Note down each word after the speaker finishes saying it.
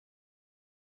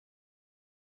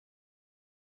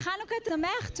Hanukkah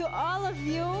Sameach to all of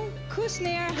you,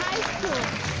 Kushner High School.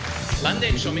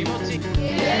 London, שומעים אותי?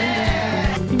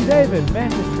 King David,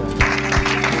 Manchester.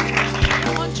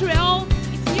 Montreal,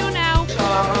 it's you now.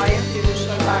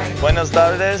 Buenas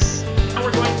tardes. Now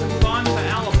we're going to move on to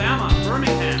Alabama,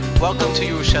 Birmingham. Welcome to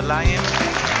Yerushalayim.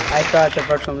 I thought the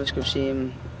virtual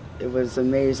mishkushim, it was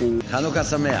amazing. Hanukkah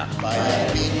Sameach.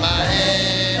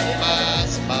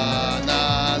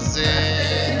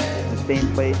 The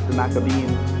same place, the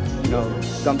Maccabees,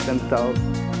 dumped themselves.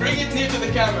 Bring it near to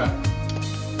the camera.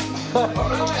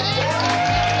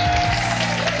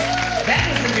 That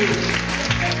is the news.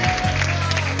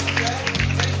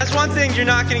 That's one thing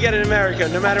you're not going to get in America,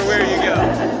 no matter where you go.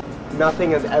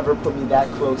 Nothing has ever put me that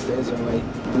close to Israel,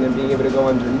 and then being able to go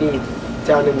underneath,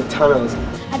 down in the tunnels.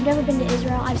 I've never been to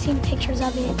Israel. I've seen pictures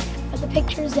of it, but the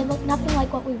pictures, they look nothing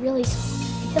like what we really saw.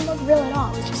 It didn't look real at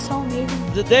all. It was just so amazing.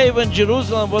 The day when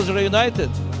Jerusalem was reunited,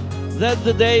 that's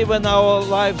the day when our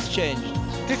lives changed.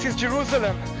 This is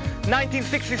Jerusalem,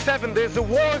 1967, there's a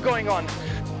war going on.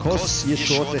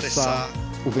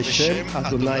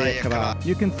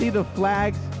 You can see the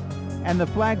flags, and the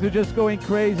flags are just going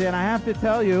crazy, and I have to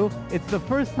tell you, it's the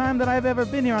first time that I've ever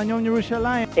been here on Yom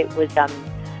Yerushalayim. It was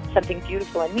something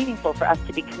beautiful and meaningful for us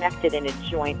to be connected in a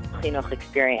joint chinuch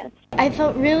experience. I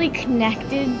felt really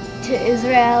connected to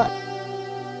Israel.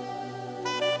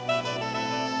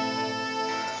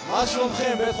 מה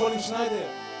שלומכם, בית חולים שניידר?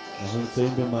 אנחנו נמצאים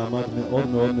במעמד מאוד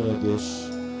מאוד מרגש.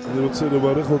 אני רוצה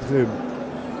לברך אתכם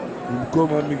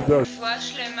במקום המקדש. רפואה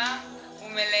שלמה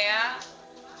ומלאה,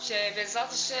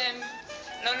 שבעזרת השם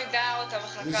לא נדע אותה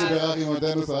מחלקה. מי שברך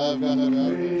עמדנו שרב ככה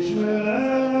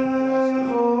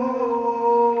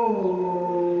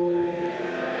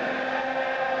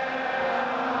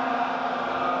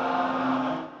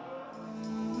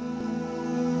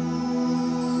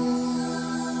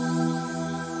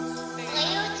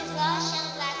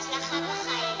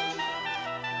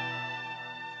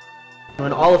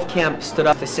When all of camp stood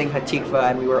up to sing Hatikva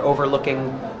and we were overlooking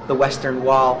the western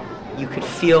wall, you could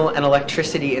feel an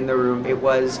electricity in the room. It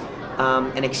was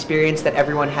an experience that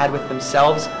everyone had with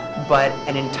themselves, but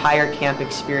an entire camp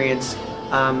experience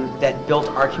that built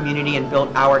our community and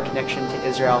built our connection to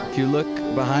Israel. If you look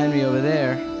behind me over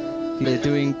there, they're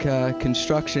doing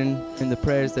construction in the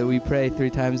prayers that we pray 3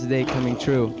 times a day coming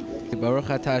true. Baruch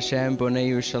Atah Hashem Bonei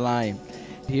Yerushalayim.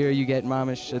 Here you get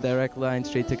mamish, a direct line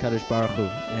straight to Kadosh Baruch Hu.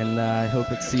 And I hope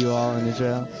to see you all in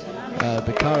Israel.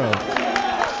 B'karov.